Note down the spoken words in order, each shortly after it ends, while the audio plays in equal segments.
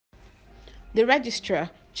The Registrar,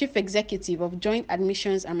 Chief Executive of Joint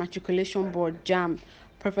Admissions and Matriculation Board (JAMB),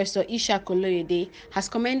 Professor Oloyede, has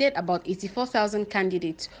commended about 84,000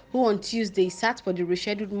 candidates who on Tuesday sat for the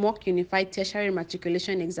rescheduled Mock Unified Tertiary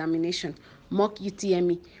Matriculation Examination (Mock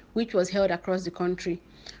UTME), which was held across the country.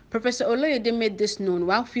 Professor Oloyede made this known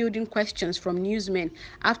while fielding questions from newsmen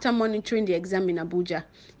after monitoring the exam in Abuja.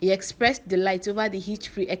 He expressed delight over the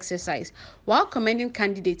hitch-free exercise, while commending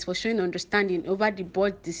candidates for showing understanding over the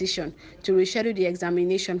board's decision to reschedule the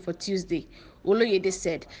examination for Tuesday. Oloyede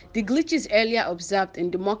said the glitches earlier observed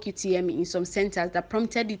in the mock UTME in some centers that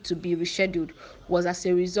prompted it to be rescheduled was as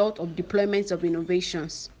a result of deployment of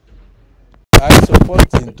innovations. I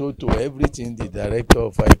support in total everything the director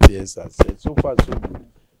of IPS has said. So far, so good.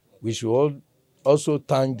 We should also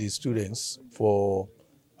thank the students for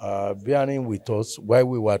bearing with us while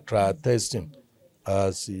we were trial testing.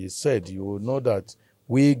 As he said, you will know that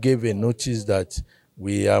we gave a notice that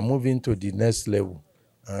we are moving to the next level.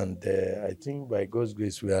 And I think by God's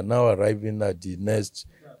grace, we are now arriving at the next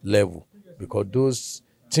level, because those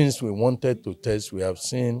things we wanted to test, we have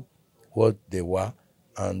seen what they were.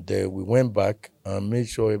 And we went back and made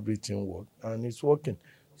sure everything worked, and it's working.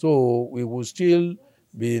 So we will still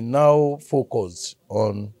be now focused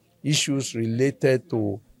on issues related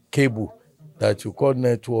to cable that you call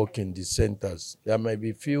network in the centers. There may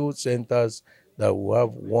be few centers that will have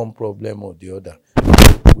one problem or the other.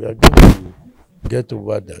 We are going to get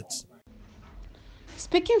over that.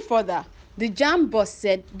 Speaking further, the JAMB boss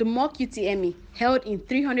said the mock UTME held in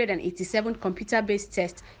 387 computer-based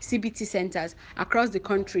test CBT centers across the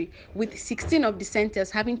country, with 16 of the centers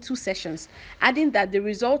having 2 sessions, adding that the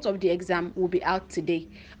results of the exam will be out today.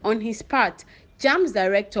 On his part, JAMB's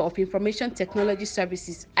Director of Information Technology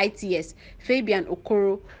Services (ITS), Fabian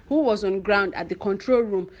Okoro, who was on ground at the control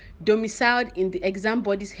room domiciled in the exam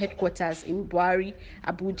body's headquarters in Buhari,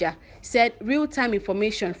 Abuja, said real-time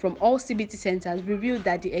information from all CBT centers revealed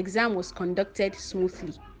that the exam was conducted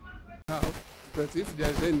smoothly. But if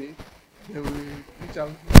there's any, they will reach out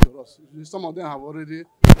to us. Some of them have already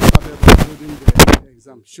started uploading the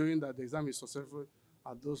exam, showing that the exam is successful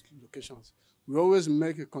at those locations. We always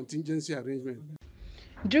make a contingency arrangement.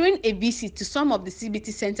 During a visit to some of the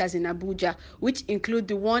CBT centers in Abuja, which include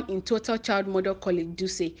the one in Total Child Model College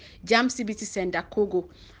Duse, JAMB CBT Center Kogo,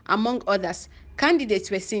 among others,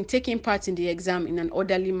 candidates were seen taking part in the exam in an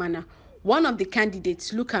orderly manner. One of the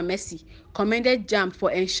candidates, Luca Messi, commended JAMB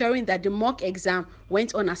for ensuring that the mock exam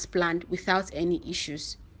went on as planned without any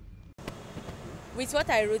issues. With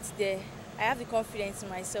what I wrote there, I have the confidence in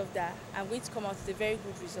myself that I'm going to come out with a very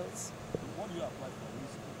good result. What do you apply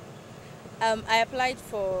for? I applied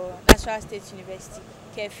for National State University,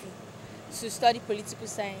 Kefi, to study political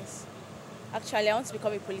science. Actually, I want to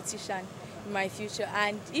become a politician in my future,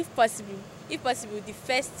 and if possible, the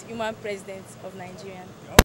first human president of Nigeria.